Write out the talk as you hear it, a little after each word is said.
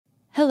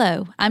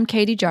Hello, I'm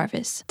Katie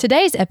Jarvis.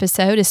 Today's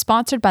episode is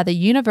sponsored by the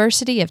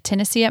University of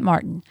Tennessee at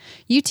Martin.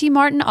 UT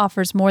Martin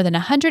offers more than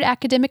 100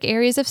 academic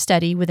areas of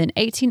study within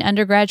 18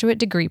 undergraduate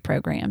degree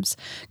programs.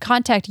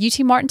 Contact UT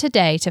Martin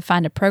today to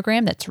find a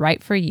program that's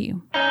right for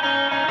you.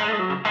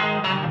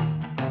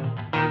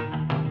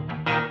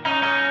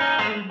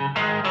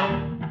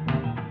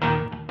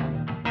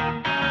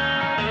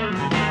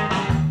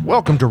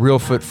 Welcome to Real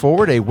Foot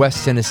Forward, a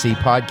West Tennessee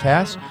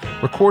podcast,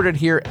 recorded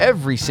here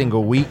every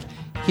single week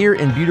here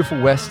in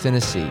beautiful West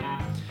Tennessee.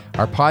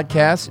 Our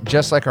podcast,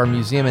 just like our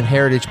museum and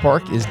heritage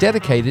park, is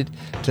dedicated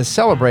to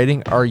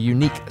celebrating our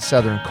unique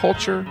Southern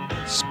culture,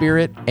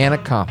 spirit, and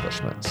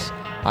accomplishments.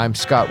 I'm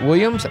Scott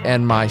Williams,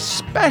 and my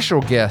special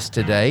guest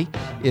today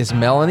is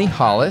Melanie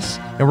Hollis,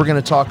 and we're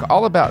going to talk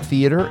all about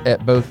theater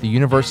at both the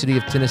University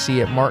of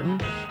Tennessee at Martin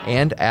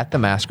and at the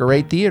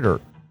Masquerade Theater.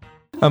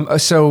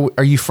 So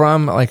are you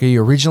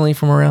originally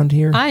from around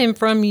here? I am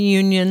from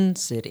Union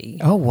City.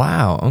 Oh,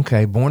 wow.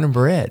 Okay. Born and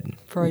bred.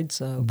 Afraid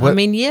so. What,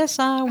 yes,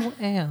 I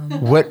am.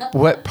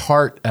 What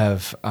part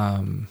of,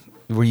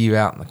 were you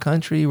out in the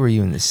country? Were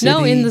you in the city?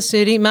 No, in the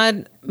city.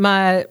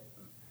 My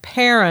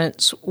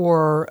parents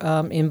were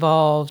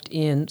involved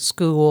in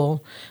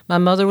school. My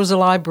mother was a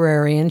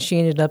librarian. She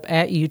ended up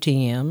at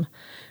UTM.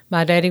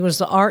 My daddy was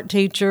the art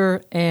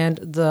teacher and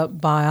the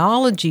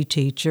biology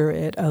teacher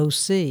at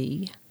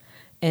OC.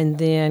 And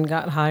then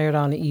got hired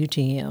on at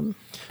UTM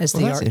as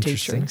the art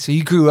teacher. So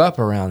you grew up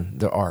around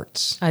the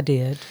arts. I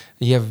did.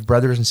 You have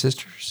brothers and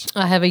sisters?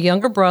 I have a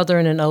younger brother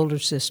and an older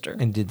sister.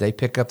 And did they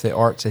pick up the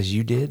arts as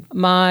you did?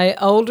 My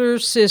older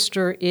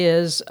sister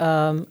is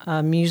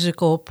a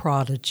musical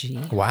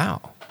prodigy.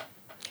 Wow.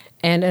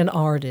 And an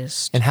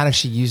artist. And how does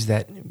she use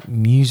that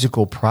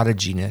musical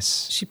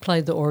prodigyness? She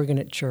played the organ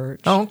at church.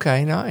 Oh,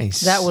 okay,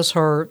 nice. That was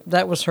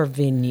her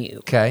venue.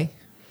 Okay.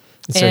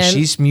 So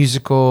she's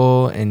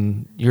musical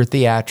and you're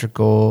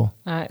theatrical.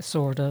 I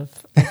guess.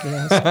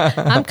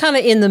 I'm kind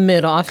of in the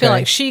middle. I feel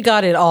like she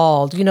got it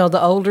all. You know,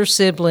 the older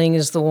sibling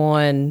is the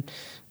one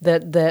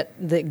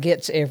that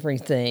gets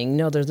everything. You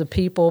know, they're the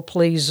people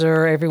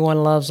pleaser.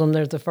 Everyone loves them.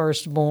 They're the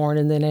firstborn.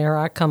 And then here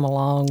I come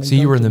along. So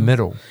you were in the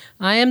middle.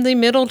 I am the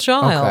middle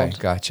child. Okay,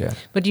 gotcha.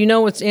 But you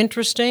know what's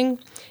interesting?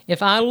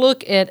 If I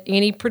look at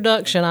any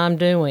production I'm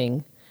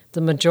doing, the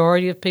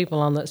majority of people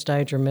on that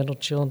stage are middle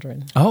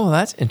children. Oh,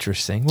 that's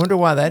interesting. Wonder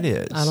why that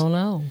is. I don't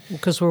know,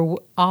 because we're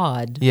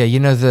odd. Yeah, you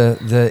know,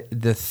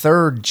 the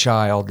third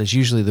child is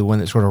usually the one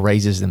that sort of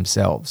raises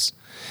themselves.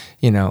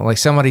 You know, like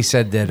somebody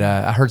said that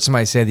I heard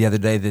somebody say the other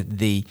day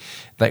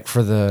that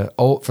for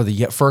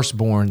the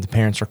firstborn, the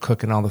parents are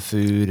cooking all the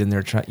food and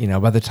they're trying. You know,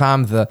 by the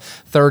time the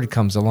third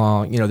comes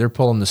along, you know, they're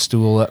pulling the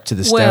stool up to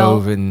the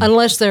stove and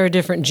unless they're a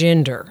different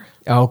gender.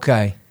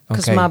 Okay.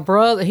 Because my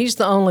brother, he's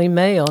the only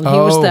male, and he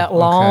was that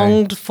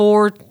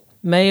longed-for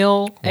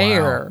male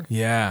heir.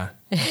 Yeah.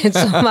 And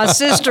so my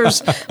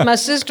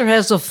sister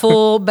has a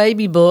full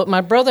baby book. My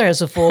brother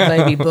has a full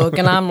baby book,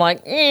 and I'm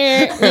like,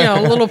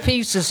 little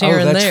pieces here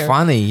and there. That's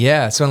funny.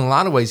 Yeah. So in a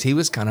lot of ways, he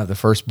was kind of the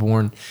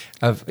firstborn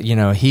of,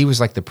 he was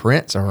like the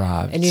prince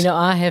arrived. And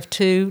I have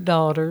 2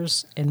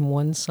 daughters and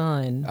 1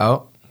 son.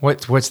 Oh,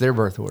 what's their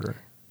birth order?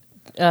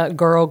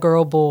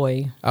 Girl,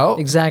 boy. Oh,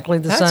 exactly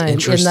the that's same.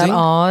 Interesting. Isn't that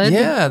odd?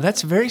 Yeah,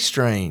 that's very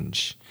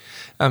strange.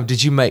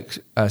 Did you make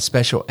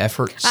special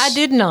efforts? I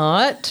did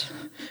not.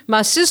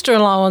 My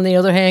sister-in-law, on the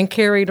other hand,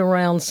 carried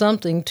around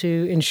something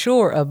to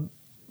ensure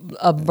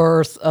a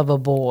birth of a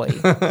boy.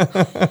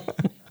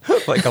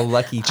 Like a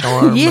lucky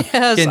charm. Yes.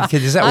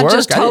 Does that work? I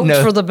just hoped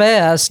for the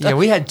best. Yeah,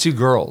 we had 2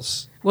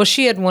 girls. Well,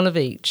 she had one of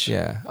each.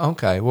 Yeah.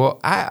 Okay.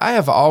 Well, I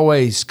have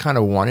always kind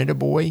of wanted a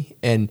boy,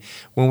 and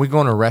when we go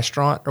in a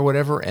restaurant or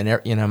whatever, and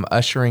I'm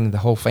ushering the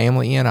whole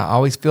family in, I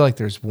always feel like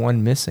there's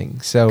one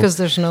missing. So because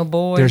there's no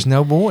boy. There's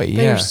no boy.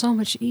 Yeah. They're so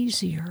much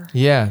easier.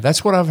 Yeah,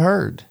 that's what I've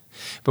heard.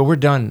 But we're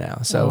done now,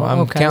 so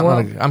I'm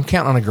counting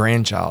on a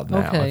grandchild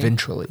now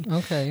eventually.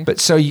 Okay.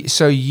 But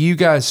you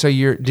guys,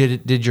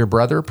 did your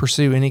brother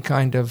pursue any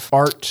kind of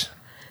art?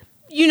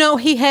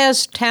 He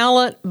has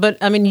talent, but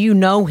I mean,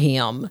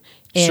 him.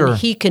 And sure.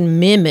 He can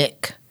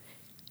mimic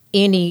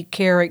any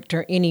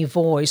character, any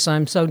voice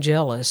I'm so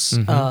jealous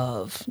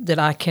of that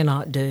I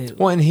cannot do.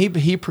 Well, and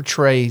he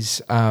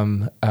portrays,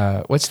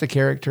 what's the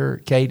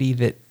character, Katie,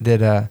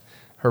 that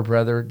her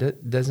brother,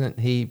 doesn't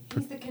he?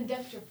 He's the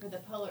conductor for the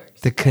Polar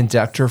Express. The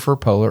conductor for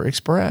Polar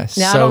Express.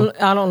 Now,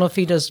 I don't know if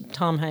he does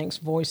Tom Hanks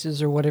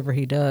voices or whatever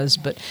he does,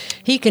 but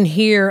he can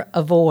hear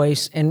a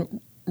voice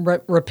and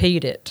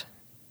repeat it.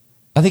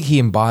 I think he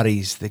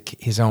embodies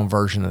his own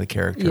version of the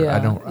character.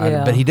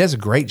 Yeah, but he does a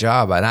great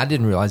job, and I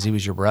didn't realize he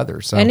was your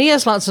brother. So. And he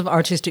has lots of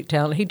artistic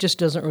talent. He just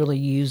doesn't really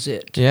use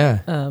it.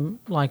 Yeah.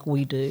 Like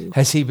we do.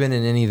 Has he been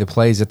in any of the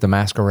plays at the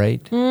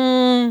Masquerade?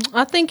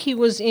 I think he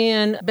was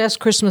in Best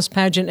Christmas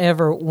Pageant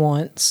Ever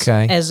once,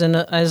 as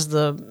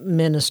the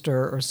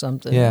minister or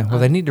something. Yeah. Well,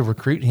 they need to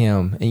recruit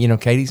him,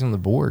 and Katie's on the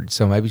board,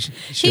 so maybe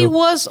he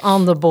was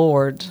on the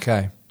board.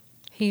 Okay.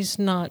 He's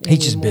not. He's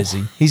just anymore.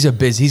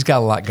 busy. He's got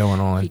a lot going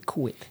on. He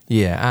quit.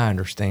 Yeah, I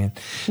understand.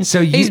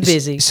 So He's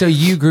busy. So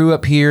you grew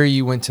up here.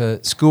 You went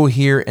to school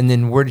here, and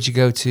then where did you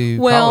go to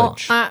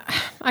college?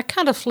 I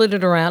kind of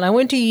flitted around. I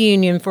went to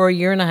Union for a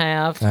year and a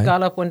half. Okay.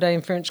 Got up one day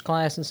in French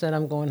class and said,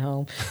 "I'm going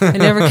home." I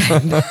never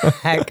came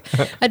back.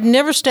 I'd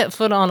never stepped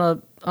foot on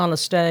a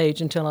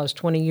stage until I was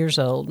 20 years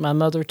old. My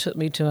mother took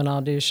me to an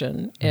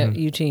audition at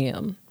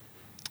UTM,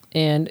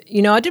 and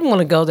I didn't want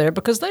to go there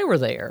because they were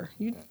there.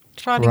 You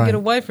try to Right. get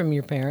away from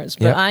your parents,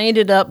 but Yep. I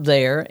ended up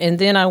there, and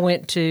then I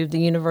went to the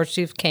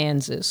University of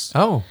Kansas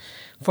Oh,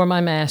 for my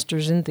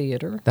master's in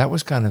theater. that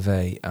was kind of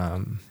a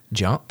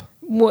jump.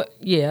 What?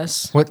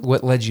 Yes.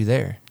 What led you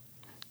there?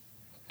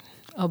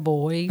 A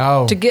boy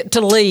Oh. to get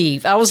to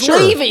leave. I was Sure.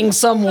 leaving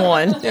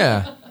someone.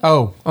 Yeah.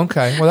 Oh,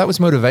 okay. Well, that was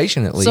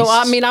motivation at least. So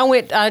I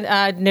went.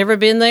 I'd never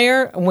been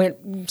there.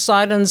 Went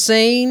sight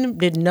unseen.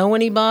 Didn't know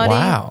anybody.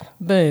 Wow.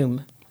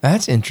 Boom.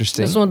 That's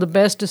interesting. It was one of the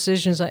best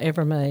decisions I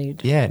ever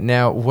made. Yeah.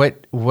 Now,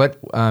 what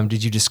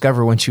did you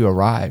discover once you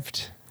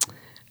arrived?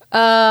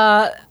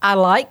 I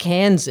like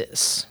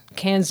Kansas.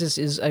 Kansas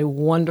is a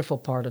wonderful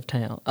part of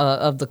town,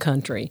 of the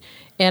country.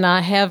 And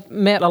I have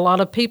met a lot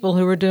of people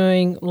who are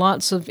doing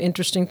lots of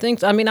interesting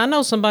things. I mean, I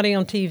know somebody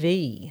on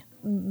TV.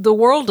 The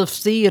world of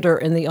theater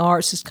and the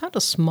arts is kind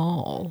of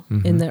small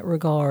in that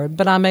regard,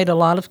 but I made a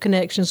lot of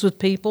connections with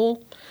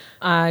people.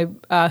 I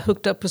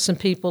hooked up with some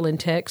people in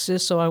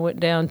Texas, so I went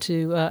down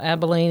to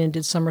Abilene and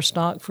did summer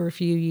stock for a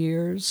few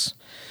years.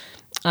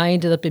 I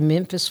ended up in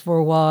Memphis for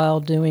a while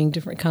doing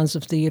different kinds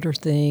of theater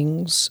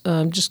things,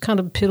 just kind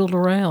of piddled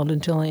around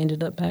until I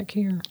ended up back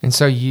here. And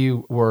so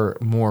you were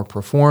more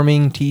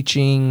performing,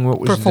 teaching. What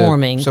was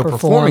Performing.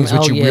 performing is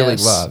what Oh, you really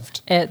yes.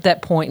 loved. At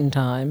that point in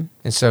time.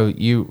 And so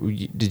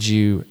did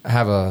you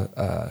have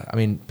I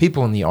mean,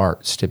 people in the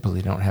arts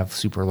typically don't have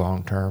super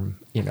long-term,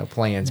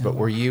 plans, but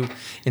were you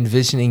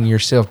envisioning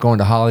yourself going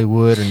to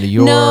Hollywood or New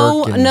York?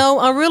 No,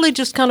 I really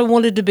just kind of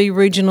wanted to be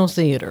regional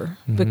theater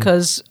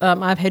because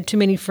I've had too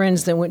many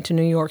friends that went to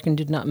New York and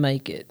did not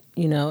make it,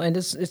 and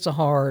it's a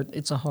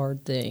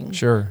hard thing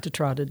Sure. to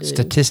try to do.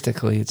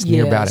 Statistically, it's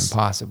near about Yes.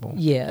 impossible.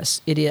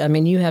 Yes, it is. I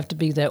mean, you have to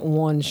be that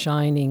one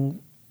shining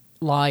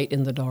light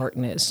in the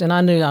darkness, and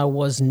I knew I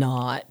was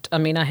not. I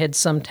mean, I had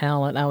some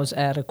talent. I was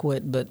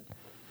adequate, but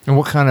And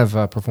what kind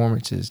of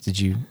performances did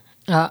you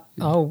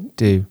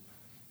do?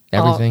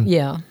 Everything?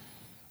 yeah.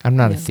 I'm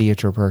not a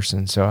theater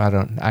person, so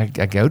I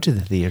go to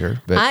the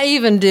theater, but I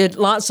even did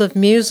lots of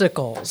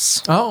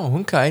musicals. oh,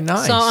 okay,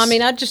 nice. So I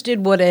mean, I just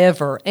did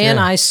whatever, and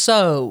Yeah. I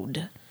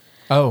sewed.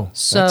 oh,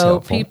 that's So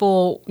helpful.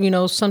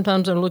 people,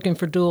 sometimes are looking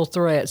for dual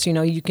threats.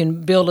 You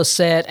can build a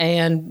set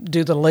and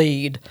do the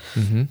lead.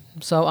 Mm-hmm.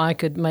 So I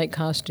could make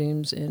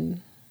costumes and.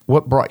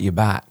 What brought you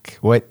back?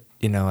 What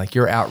like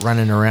you're out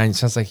running around. It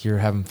sounds like you're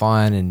having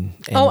fun and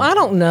Oh, I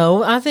don't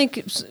know. I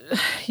think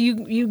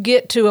you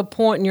get to a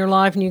point in your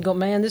life and you go,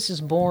 man, this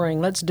is boring.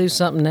 Let's do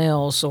something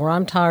else. Or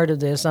I'm tired of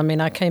this. I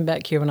mean, I came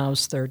back here when I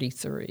was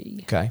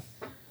 33. okay.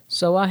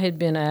 So I had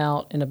been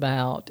out and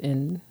about,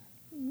 and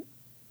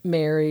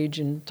marriage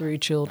and 3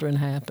 children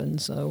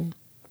happened. So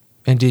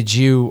And did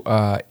you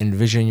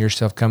envision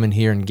yourself coming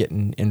here and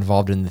getting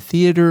involved in the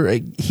theater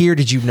here?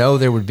 Did you know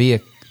there would be a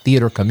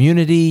theater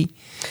community?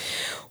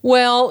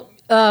 Well,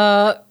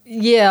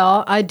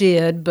 yeah, I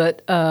did,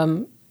 but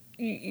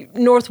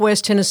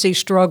Northwest Tennessee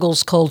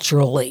struggles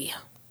culturally.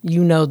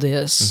 You know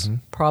this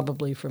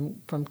probably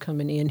from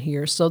coming in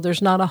here. So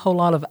there's not a whole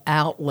lot of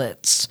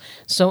outlets.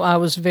 So I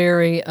was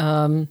very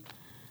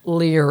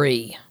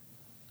leery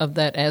of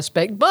that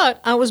aspect,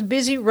 but I was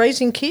busy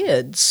raising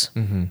kids.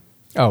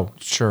 Oh,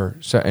 sure.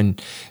 So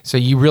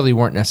you really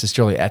weren't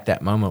necessarily at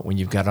that moment when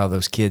you've got all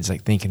those kids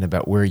like thinking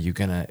about where's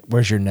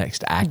your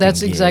next acting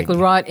That's gig? exactly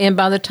right. And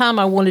by the time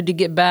I wanted to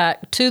get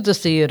back to the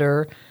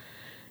theater,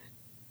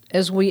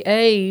 as we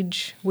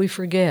age, we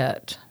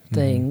forget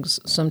things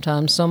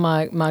sometimes. So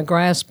my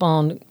grasp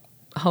on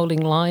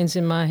holding lines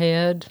in my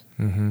head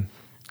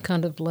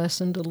kind of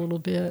lessened a little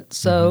bit.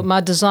 So my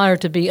desire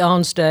to be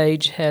on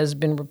stage has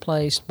been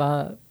replaced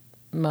by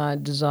my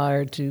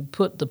desire to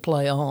put the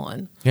play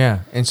on. Yeah.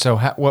 And so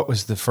what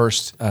was the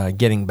first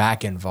getting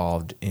back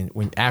involved in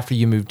after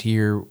you moved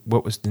here?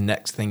 What was the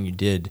next thing you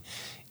did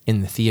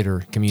in the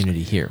theater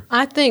community here?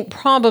 I think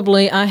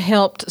probably I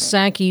helped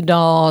Saki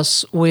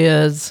Doss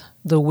with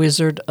The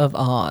Wizard of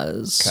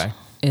Oz. Okay.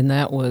 And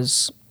that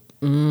was,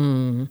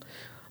 my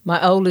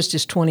oldest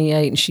is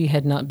 28 and she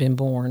had not been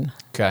born.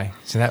 Okay.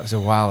 So that was a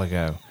while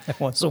ago. That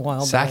was a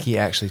while back. Saki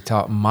actually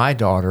taught my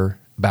daughter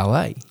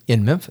ballet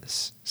in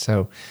Memphis.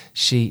 So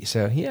we,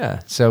 so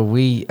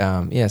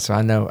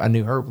I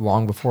knew her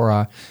long before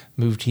I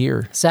moved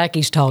here.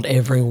 Saki's taught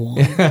everyone,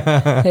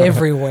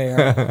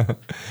 everywhere.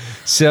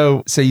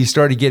 So you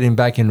started getting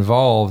back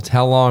involved.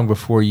 How long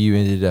before you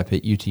ended up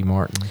at UT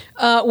Martin?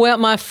 Well,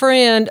 my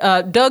friend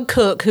Doug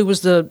Cook, who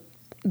was the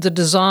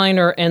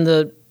designer and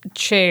the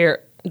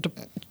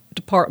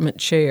department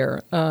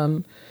chair,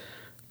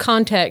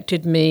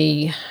 contacted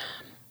me.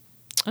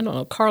 I don't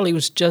know, Carly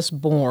was just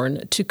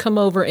born, to come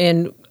over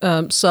and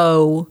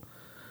sew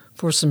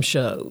for some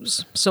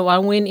shows. So I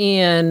went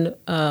in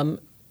on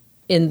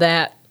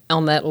that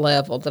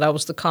level, that I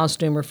was the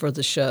costumer for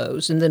the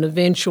shows. And then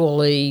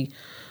eventually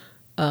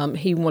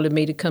he wanted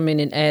me to come in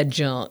and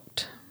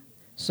adjunct.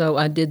 So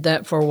I did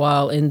that for a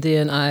while, and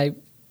then I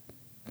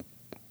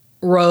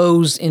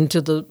rose into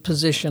the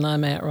position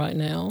I'm at right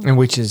now. And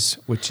which is?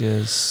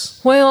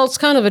 Well, it's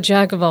kind of a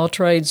jack of all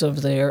trades over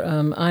there.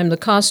 I'm the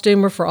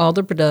costumer for all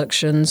the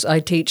productions.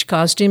 I teach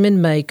costume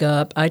and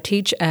makeup. I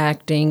teach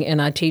acting,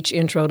 and I teach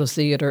intro to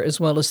theater as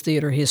well as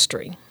theater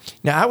history.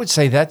 Now, I would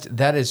say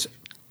that is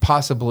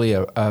possibly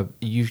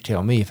you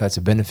tell me if that's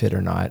a benefit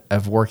or not,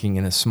 of working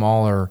in a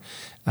smaller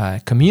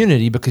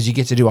community, because you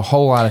get to do a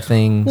whole lot of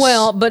things.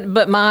 Well, but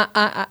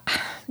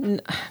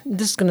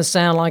this is going to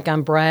sound like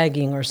I'm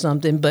bragging or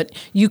something, but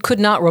you could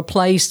not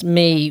replace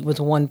me with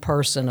one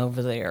person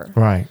over there.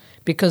 Right.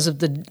 Because of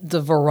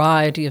the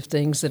variety of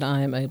things that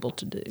I am able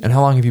to do. And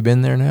how long have you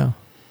been there now?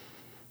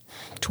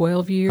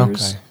 12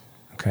 years.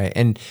 Okay.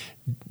 And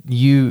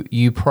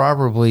you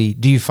probably,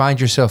 do you find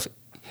yourself,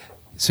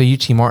 so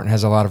UT Martin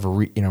has a lot of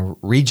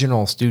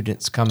regional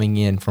students coming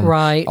in from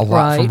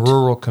from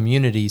rural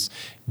communities.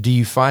 Do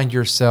you find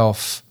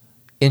yourself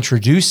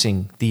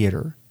introducing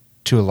theater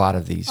to a lot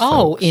of these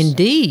folks?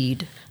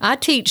 Indeed. I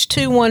teach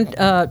two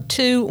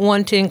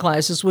 110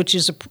 classes, which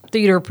is a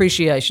theater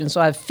appreciation.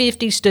 So I have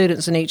 50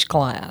 students in each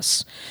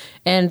class.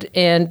 And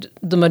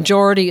the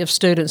majority of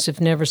students have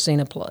never seen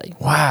a play.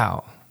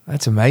 Wow.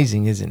 That's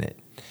amazing, isn't it?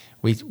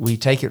 We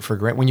take it for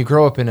granted. When you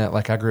grow up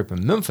I grew up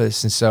in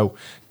Memphis, and so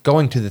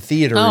going to the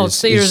theater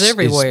theaters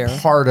everywhere.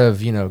 Is part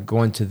of,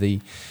 going to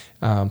the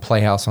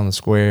Playhouse on the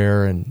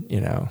Square, and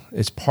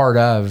it's part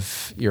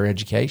of your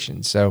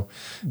education. So,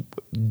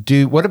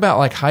 what about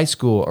like high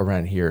school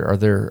around here?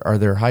 Are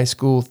there high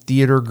school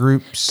theater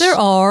groups? There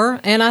are,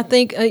 and I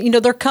think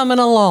they're coming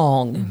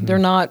along. Mm-hmm. They're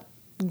not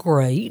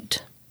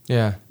great.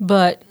 Yeah.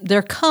 But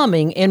they're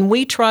coming, and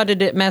we tried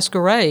it at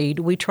Masquerade.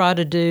 We tried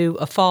to do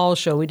a fall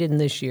show. We didn't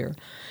this year.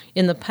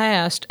 In the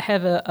past,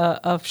 have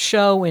a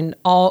show in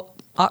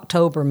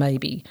October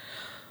maybe,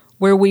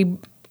 where we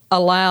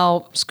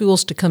allow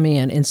schools to come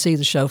in and see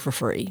the show for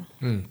free.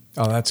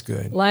 Oh, that's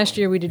good. Last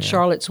year we did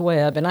Charlotte's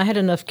Web, and I had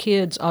enough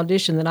kids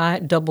audition that I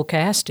double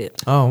cast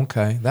it. Oh,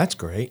 okay. That's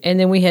great. And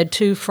then we had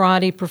 2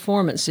 Friday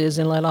performances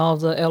and let all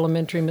the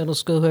elementary, middle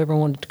school, whoever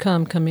wanted to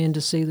come in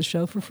to see the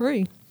show for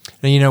free.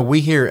 Now,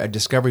 we here at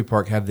Discovery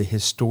Park have the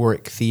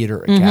Historic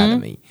Theater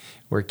Academy,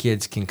 where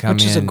kids can come in.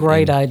 Which is a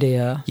great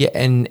idea. Yeah,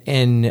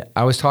 and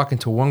I was talking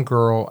to one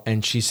girl,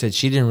 and she said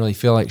she didn't really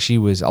feel like she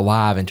was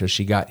alive until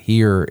she got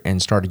here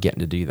and started getting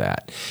to do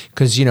that.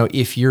 Because,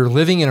 if you're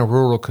living in a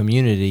rural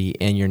community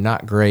and you're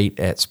not great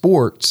at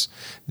sports,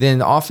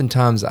 then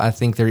oftentimes I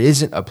think there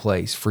isn't a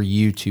place for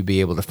you to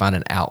be able to find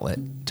an outlet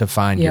to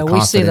find your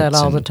confidence. Yeah, we see that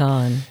all the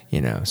time.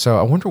 So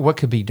I wonder what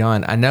could be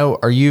done. I know,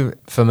 are you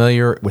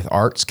familiar with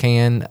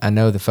ArtsCan? I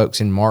know the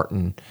folks in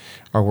Martin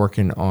are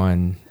working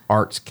on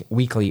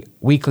weekly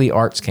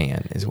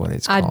ArtsCan is what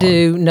it's called. I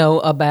do know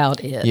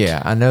about it.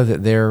 Yeah, I know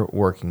that they're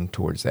working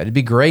towards that. It'd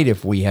be great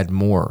if we had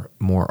more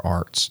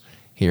arts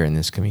here in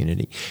this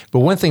community. But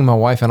one thing my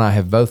wife and I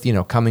have both,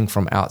 coming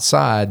from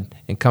outside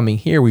and coming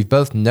here, we've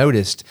both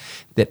noticed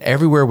that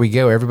everywhere we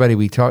go, everybody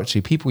we talk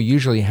to, people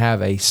usually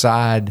have a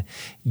side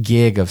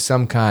gig of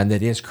some kind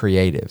that is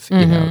creative.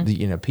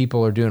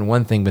 People are doing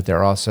one thing, but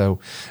they're also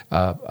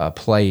have a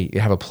play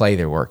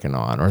they're working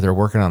on, or they're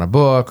working on a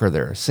book, or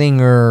they're a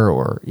singer,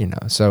 or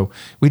So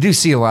we do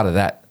see a lot of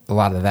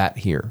that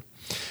here.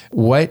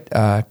 What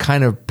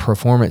kind of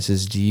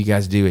performances do you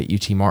guys do at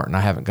UT Martin?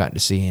 I haven't gotten to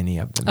see any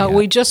of them yet.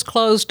 We just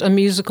closed a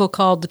musical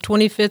called the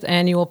 25th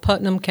Annual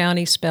Putnam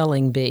County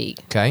Spelling Bee.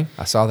 Okay,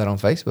 I saw that on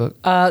Facebook.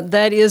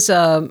 That is,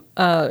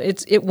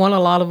 it won a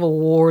lot of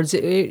awards.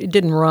 It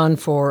didn't run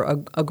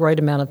for a great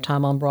amount of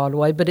time on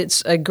Broadway, but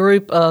it's a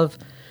group of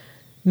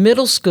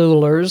middle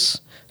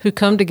schoolers who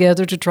come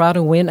together to try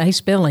to win a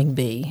spelling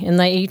bee. And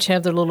they each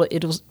have their little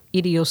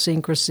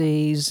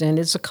idiosyncrasies, and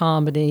it's a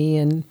comedy,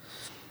 and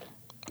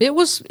it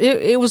was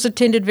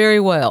attended very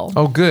well.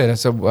 Oh, good.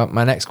 So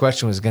my next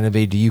question was going to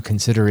be, do you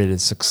consider it a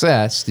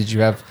success? Did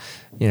you have,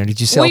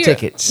 did you sell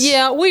tickets?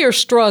 Yeah, we are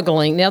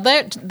struggling. Now,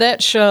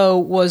 that show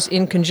was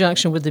in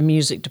conjunction with the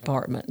music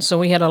department. So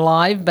we had a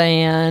live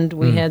band.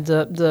 We had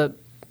the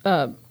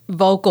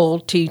vocal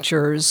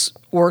teachers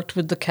worked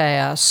with the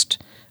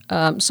cast.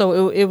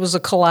 So it was a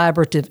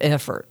collaborative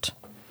effort.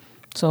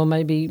 So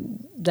maybe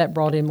that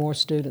brought in more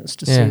students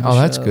to see the show. Oh,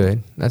 that's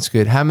good. That's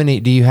good. How many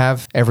do you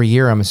have every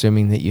year? I'm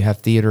assuming that you have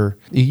theater.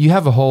 You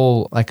have a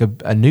whole, like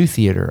a new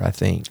theater, I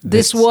think.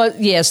 This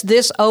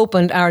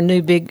opened our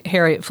new big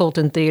Harriet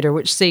Fulton Theater,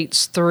 which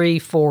seats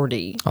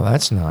 340. Oh,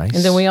 that's nice.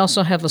 And then we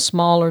also have a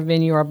smaller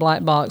venue, our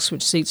Black Box,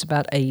 which seats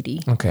about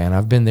 80. Okay, and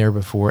I've been there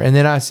before. And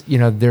then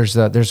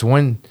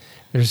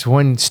there's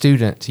one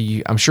student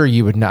I'm sure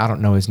you would know. I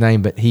don't know his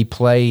name, but he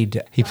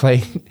played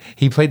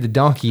the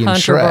donkey in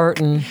Hunter Shrek.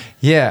 Burton.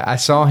 Yeah, I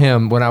saw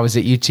him when I was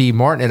at UT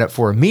Martin up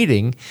for a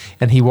meeting,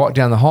 and he walked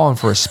down the hall, and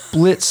for a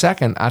split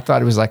second, I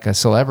thought it was like a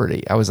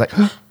celebrity. I was like,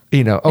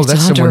 It's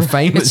that's Hunter. someone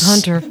famous.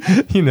 It's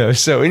Hunter.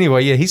 So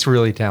anyway, yeah, he's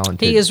really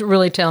talented. He is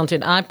really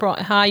talented.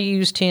 I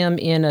used him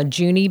in a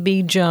Junie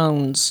B.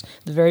 Jones,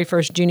 the very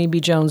first Junie B.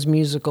 Jones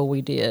musical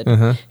we did.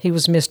 He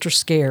was Mr.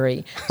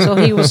 Scary. So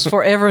he was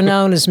forever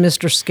known as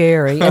Mr.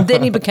 Scary. And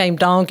then he became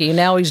Donkey.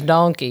 Now he's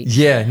Donkey.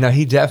 Yeah, no,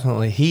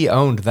 he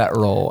owned that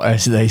role,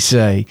 as they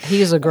say.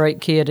 He is a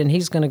great kid, and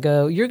he's going to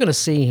go, you're going to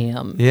see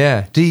him.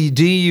 Yeah. Do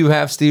you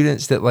have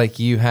students that like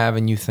you have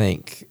and you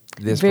think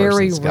this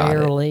Very person's got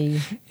rarely.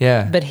 it?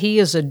 Yeah. But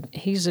he's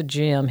a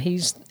gem.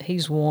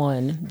 He's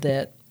one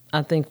that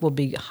I think will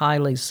be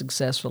highly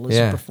successful as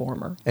a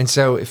performer. And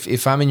so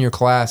if I'm in your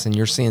class and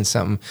you're seeing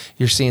something,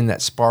 you're seeing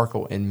that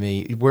sparkle in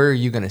me, where are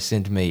you going to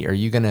send me? Are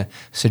you going to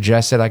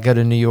suggest that I go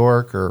to New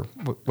York, or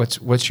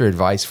what's your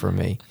advice for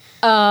me?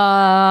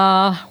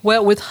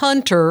 Well, with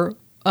Hunter,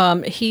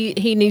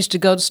 he needs to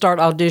go to start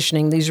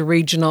auditioning these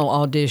regional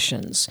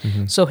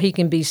auditions, so he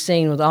can be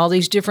seen with all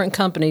these different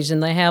companies,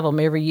 and they have them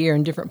every year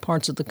in different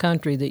parts of the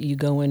country that you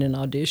go in and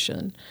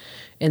audition,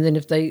 and then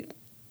if they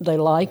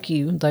like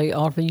you, they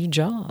offer you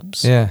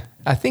jobs. Yeah,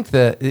 I think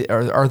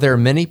are there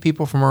many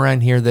people from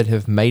around here that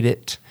have made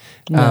it?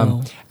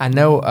 No. I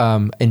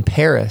know in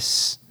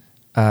Paris.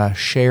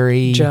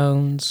 Sherry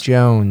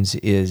Jones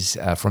is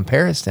from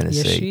Paris, Tennessee.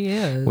 Yes, she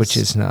is. Which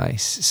is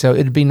nice. So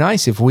it'd be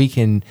nice if we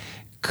can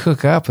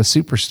cook up a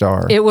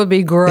superstar. It would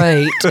be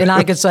great, and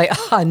I could say,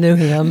 I knew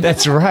him.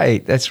 That's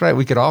right.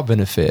 We could all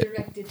benefit.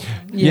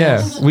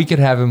 Yes. Yeah, we could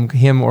have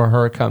him or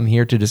her come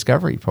here to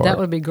Discovery Park. That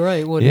would be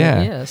great, wouldn't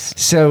it? Yes.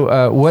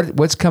 So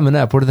what's coming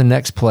up? What are the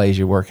next plays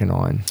you're working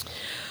on?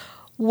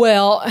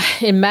 Well,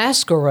 in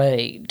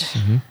Masquerade.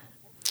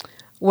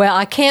 Well,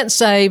 I can't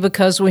say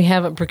because we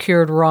haven't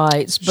procured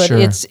rights, but Sure.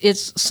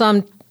 it's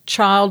some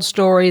child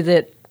story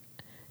that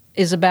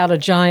is about a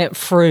giant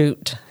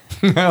fruit.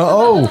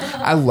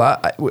 I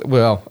love.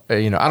 Well, I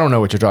don't know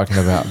what you're talking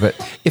about, but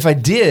if I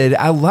did,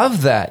 I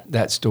love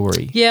that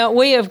story. Yeah,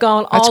 we have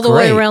gone That's all the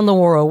way great. around the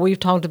world. We've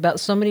talked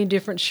about so many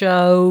different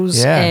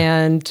shows, Yeah.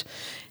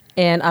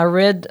 and I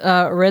read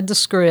the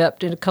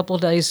script a couple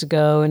of days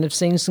ago, and have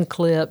seen some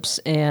clips,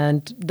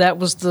 and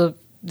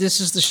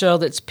this is the show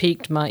that's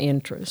piqued my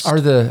interest. Are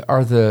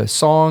the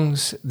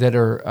songs that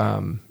are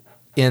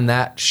in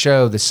that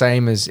show the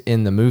same as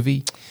in the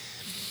movie?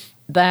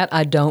 That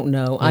I don't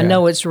know. I Yeah.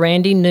 know it's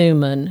Randy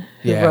Newman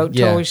who wrote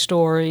yeah. Toy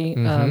Story.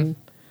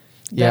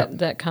 Yep.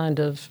 That kind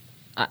of.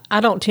 I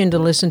don't tend to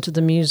listen to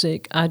the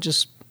music. I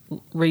just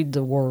read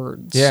the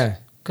words. Yeah,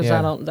 because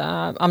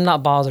yeah. I'm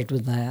not bothered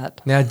with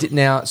that.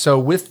 Now, so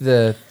with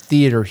the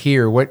theater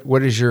here,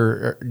 what is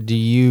do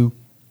you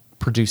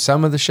produce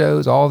some of the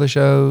shows, all the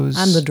shows?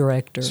 I'm the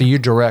director. So you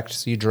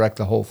direct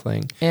the whole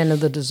thing. And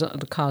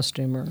the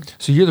costumer.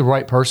 So you're the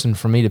right person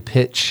for me to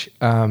pitch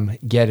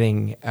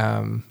getting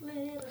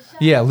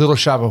Little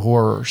Shop of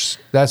Horrors.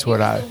 That's what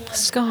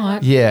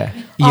Scott. Yeah.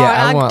 All right,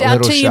 I want I'll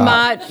Little tell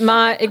Shop. you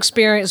my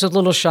experience with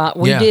Little Shop.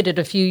 We Yeah. did it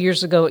a few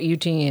years ago at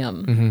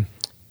UTM,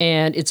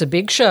 and it's a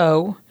big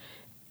show,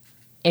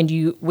 and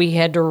we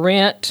had to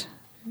rent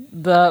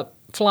the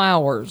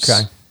flowers.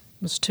 Okay.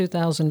 It was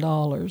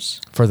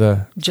 $2,000 for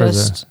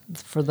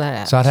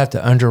that. So I'd have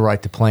to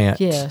underwrite the plant.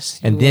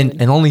 Yes, you And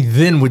would. only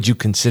then would you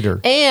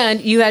consider.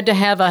 And you had to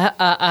have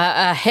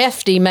a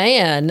hefty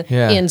man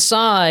Yeah.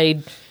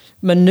 inside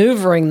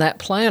maneuvering that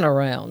plant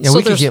around. Yeah, So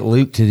we could there's- get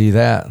Luke to do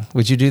that.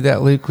 Would you do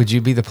that, Luke? Would you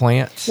be the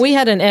plant? We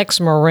had an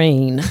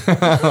ex-Marine.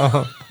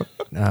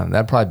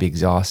 That'd probably be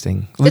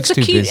exhausting. Luke's It's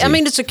a too cute. busy. I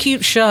mean, it's a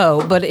cute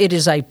show, but it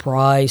is a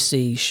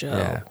pricey show.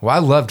 Yeah. Well, I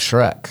loved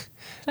Shrek.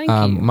 Thank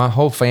you. My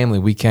whole family,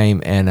 we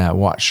came and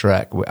watched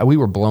Shrek. We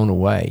were blown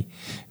away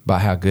by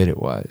how good it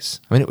was.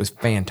 I mean, it was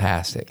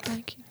fantastic.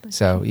 Thank you.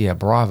 So, yeah,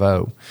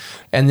 bravo.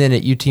 And then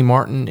at UT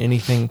Martin,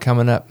 anything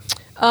coming up?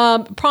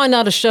 Probably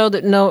not a show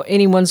that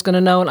anyone's going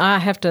to know. And I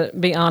have to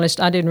be honest,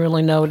 I didn't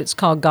really know it. It's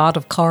called God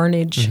of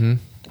Carnage.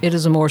 It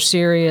is a more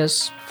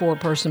serious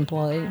 4-person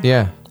play.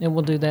 Yeah. And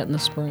we'll do that in the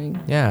spring.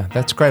 Yeah,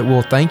 that's great.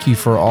 Well, thank you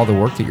for all the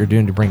work that you're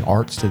doing to bring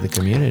arts to the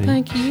community.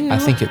 Thank you. I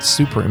think it's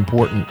super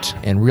important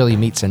and really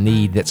meets a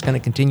need that's going to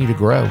continue to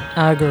grow.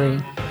 I agree.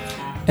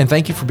 And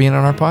thank you for being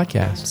on our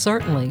podcast.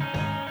 Certainly.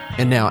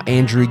 And now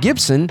Andrew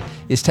Gibson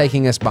is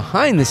taking us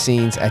behind the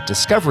scenes at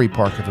Discovery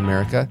Park of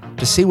America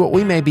to see what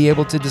we may be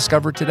able to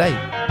discover today.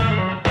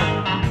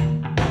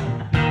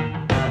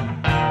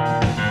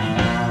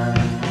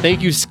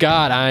 Thank you,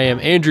 Scott. I am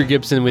Andrew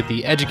Gibson with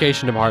the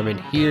Education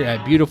Department here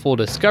at beautiful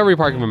Discovery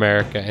Park of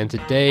America. And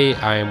today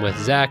I am with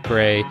Zach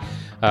Gray,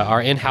 our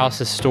in-house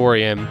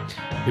historian,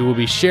 who will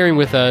be sharing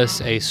with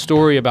us a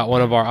story about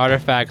one of our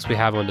artifacts we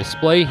have on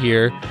display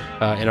here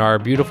in our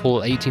beautiful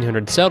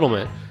 1800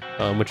 settlement,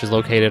 which is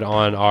located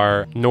on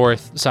our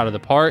north side of the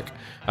park.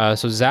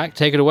 So Zach,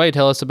 take it away.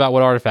 Tell us about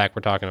what artifact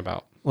we're talking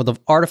about. Well, the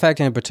artifact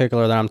in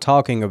particular that I'm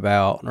talking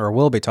about, or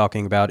will be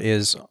talking about,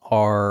 is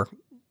our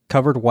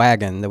covered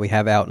wagon that we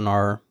have out in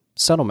our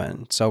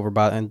settlement. It's over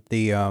by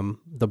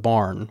the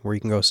barn where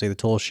you can go see the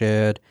tool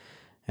shed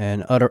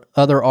and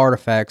other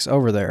artifacts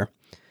over there.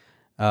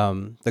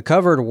 The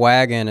covered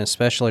wagon,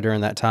 especially during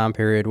that time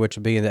period, which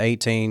would be in the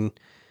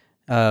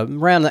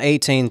around the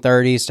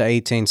 1830s to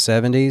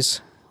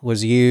 1870s,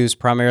 was used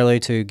primarily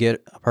to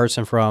get a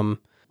person from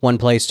one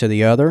place to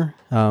the other,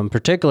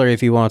 particularly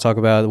if you want to talk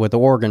about it with the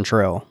Oregon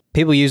Trail.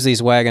 People use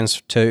these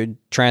wagons to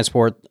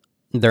transport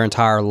their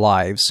entire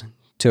lives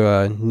to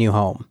a new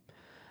home.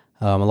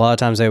 A lot of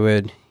times they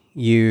would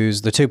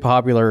use the two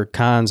popular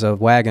kinds of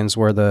wagons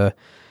were the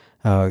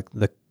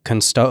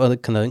Conestoga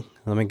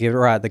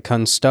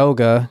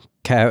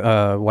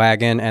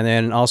wagon, and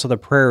then also the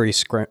Prairie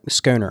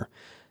Schooner.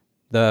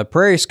 The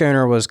Prairie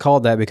Schooner was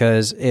called that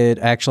because it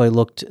actually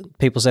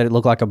people said it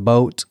looked like a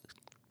boat,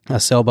 a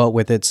sailboat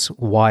with its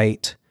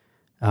white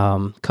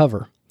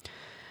cover.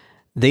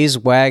 These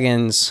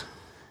wagons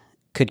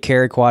could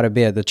carry quite a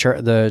bit.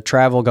 The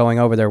travel going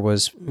over there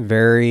was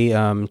very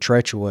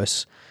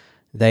treacherous.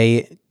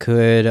 They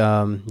could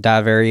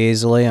die very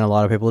easily, and a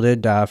lot of people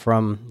did die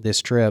from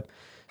this trip.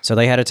 So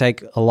they had to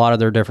take a lot of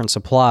their different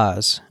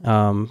supplies,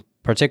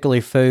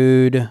 particularly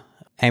food,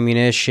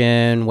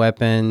 ammunition,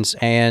 weapons,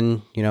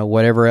 and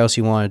whatever else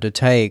you wanted to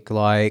take,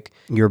 like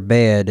your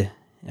bed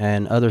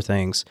and other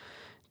things.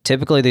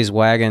 Typically, these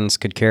wagons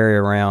could carry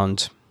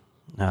around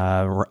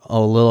a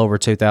little over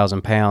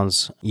 2,000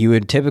 pounds. You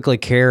would typically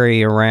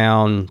carry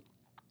around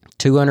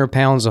 200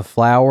 pounds of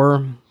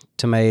flour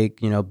to make,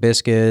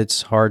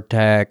 biscuits,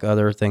 hardtack,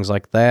 other things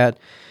like that.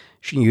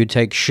 You'd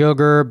take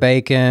sugar,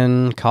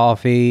 bacon,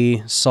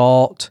 coffee,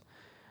 salt,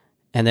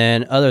 and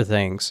then other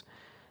things.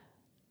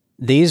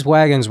 These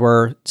wagons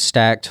were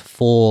stacked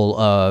full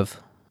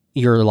of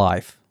your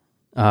life.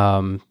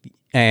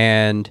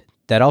 And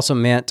that also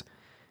meant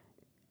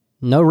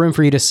no room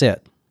for you to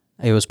sit.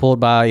 It was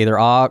pulled by either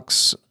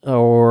ox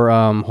or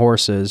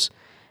horses,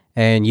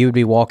 and you would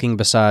be walking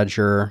beside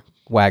your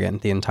wagon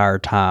the entire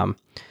time.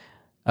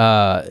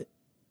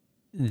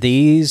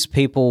 These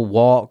people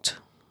walked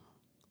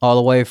all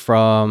the way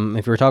from,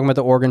 if you were talking about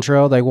the Oregon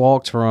Trail, they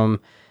walked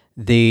from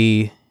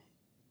the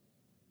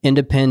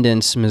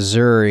Independence,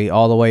 Missouri,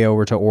 all the way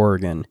over to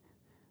Oregon,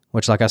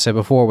 which, like I said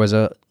before, was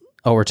a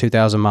over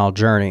 2,000-mile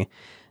journey.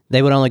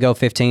 They would only go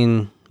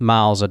 15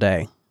 miles a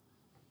day.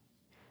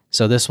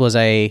 So this was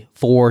a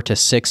 4 to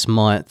 6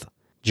 month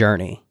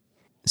journey.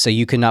 So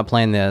you could not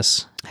plan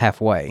this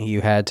halfway.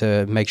 You had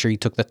to make sure you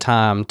took the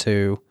time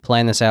to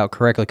plan this out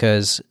correctly,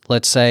 because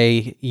let's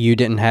say you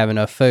didn't have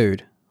enough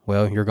food.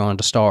 Well, you're going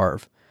to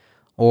starve.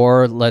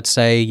 Or let's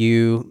say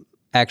you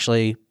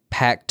actually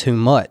packed too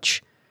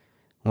much.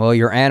 Well,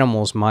 your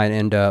animals might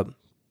end up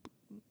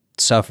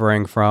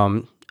suffering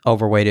from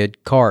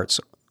overweighted carts.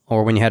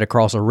 Or when you had to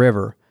cross a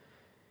river,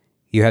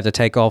 you have to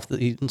take off,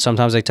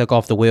 sometimes they took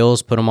off the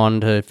wheels, put them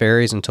onto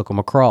ferries and took them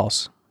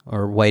across,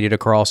 or waded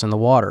across in the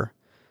water.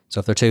 So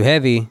if they're too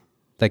heavy,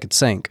 they could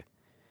sink.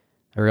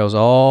 There goes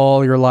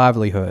all your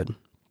livelihood.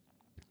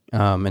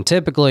 And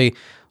typically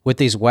with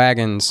these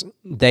wagons,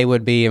 they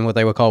would be in what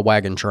they would call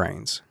wagon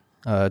trains.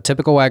 A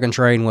typical wagon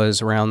train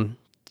was around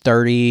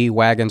 30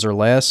 wagons or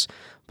less,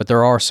 but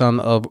there are some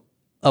of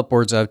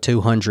upwards of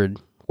 200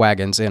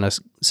 wagons in a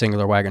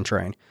singular wagon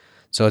train.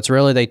 So it's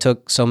really, they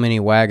took so many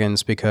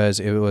wagons because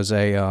it was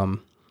a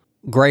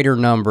greater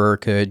number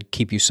could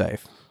keep you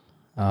safe.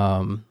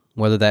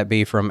 Whether that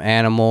be from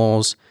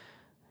animals,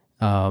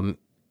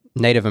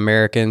 Native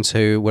Americans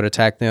who would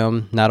attack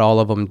them. Not all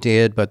of them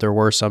did, but there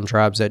were some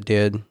tribes that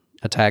did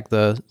attack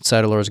the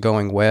settlers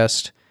going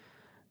west.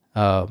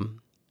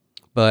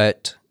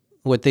 But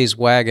with these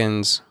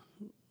wagons,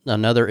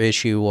 another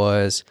issue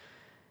was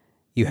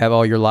you have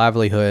all your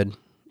livelihood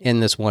in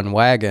this one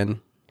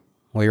wagon.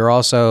 Well, you're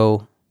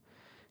also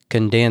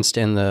condensed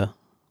in the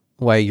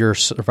way you're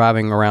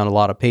surviving around a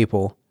lot of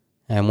people.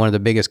 And one of the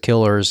biggest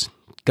killers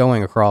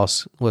going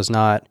across was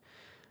not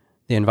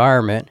the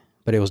environment,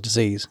 but it was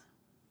disease.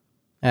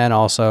 And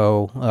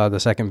also the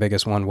second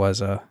biggest one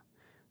was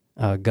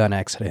gun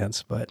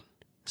accidents. But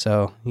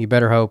so you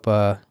better hope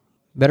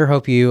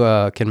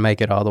you can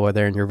make it all the way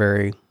there and you're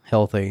very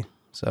healthy.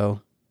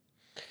 So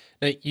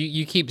now,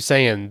 you keep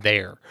saying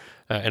there.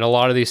 In a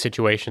lot of these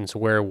situations,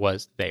 where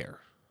was there?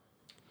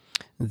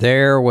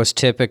 There was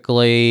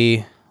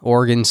typically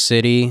Oregon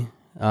City.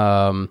 They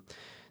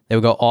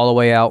would go all the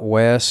way out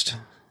west,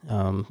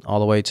 all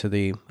the way to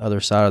the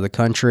other side of the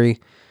country.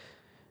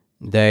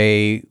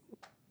 They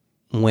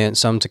went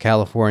some to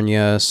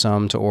California,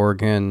 some to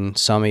Oregon,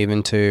 some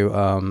even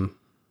to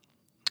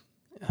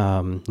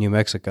New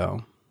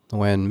Mexico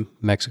when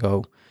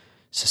Mexico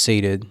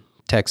seceded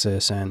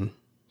Texas and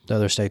the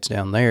other states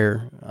down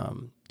there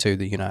to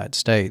the United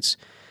States.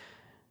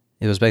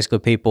 It was basically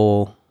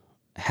people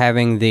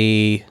having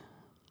the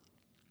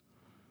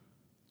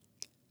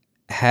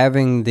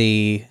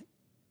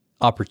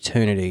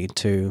opportunity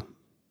to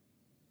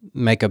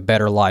make a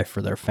better life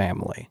for their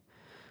family.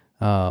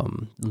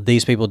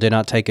 These people did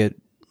not take it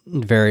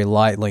very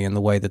lightly in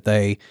the way that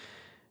they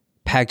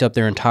packed up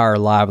their entire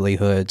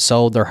livelihood,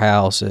 sold their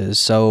houses,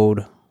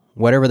 sold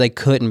whatever they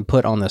couldn't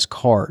put on this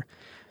cart.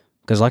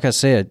 Because like I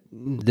said,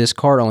 this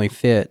cart only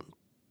fit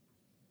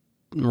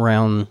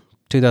around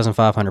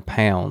 2,500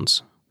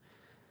 pounds.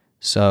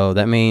 So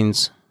that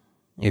means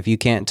if you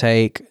can't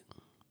take,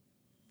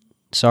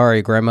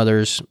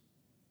 grandmother's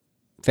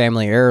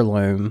family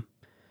heirloom,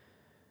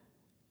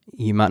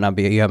 you might have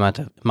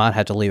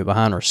to leave it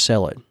behind or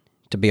sell it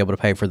to be able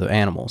to pay for the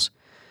animals.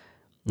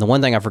 The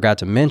one thing I forgot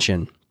to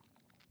mention,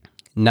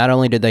 not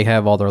only did they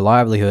have all their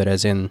livelihood,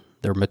 as in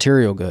their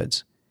material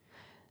goods,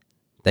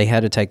 they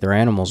had to take their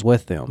animals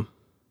with them.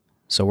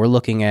 So we're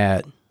looking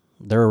at,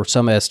 there were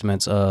some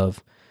estimates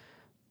of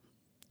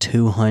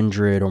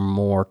 200 or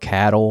more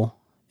cattle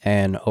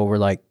and over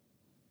like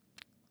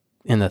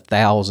in the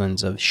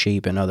thousands of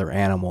sheep and other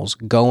animals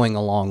going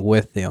along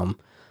with them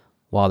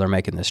while they're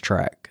making this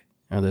trek.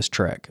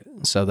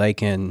 So they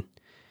can,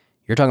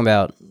 you're talking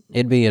about,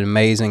 it'd be an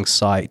amazing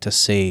sight to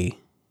see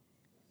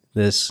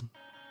this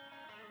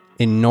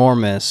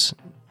enormous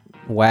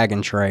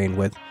wagon train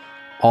with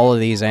all of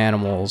these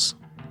animals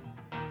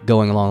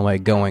going along the way,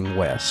 going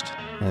west.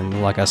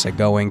 And like I said,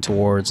 going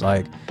towards,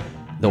 like,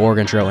 the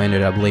Oregon Trail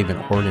ended, I believe, in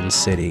Oregon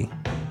City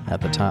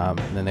at the time.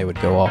 And then they would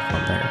go off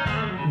from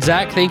there.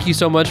 Zach, thank you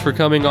so much for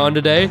coming on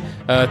today.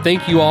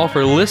 Thank you all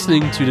for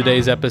listening to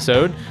today's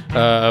episode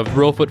of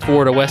Real Foot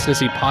Forward, a West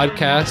Tennessee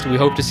podcast. We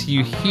hope to see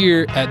you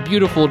here at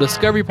beautiful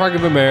Discovery Park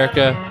of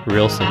America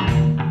real soon.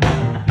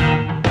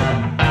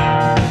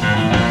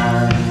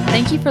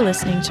 Thank you for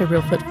listening to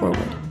Real Foot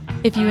Forward.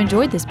 If you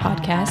enjoyed this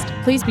podcast,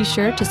 please be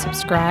sure to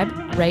subscribe,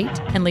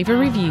 rate, and leave a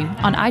review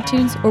on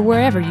iTunes or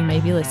wherever you may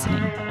be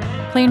listening.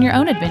 Plan your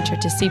own adventure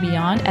to see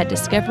beyond at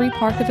Discovery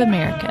Park of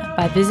America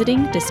by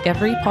visiting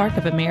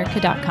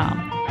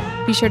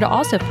discoveryparkofamerica.com. Be sure to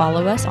also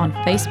follow us on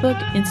Facebook,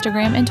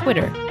 Instagram, and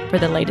Twitter for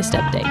the latest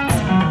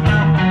updates.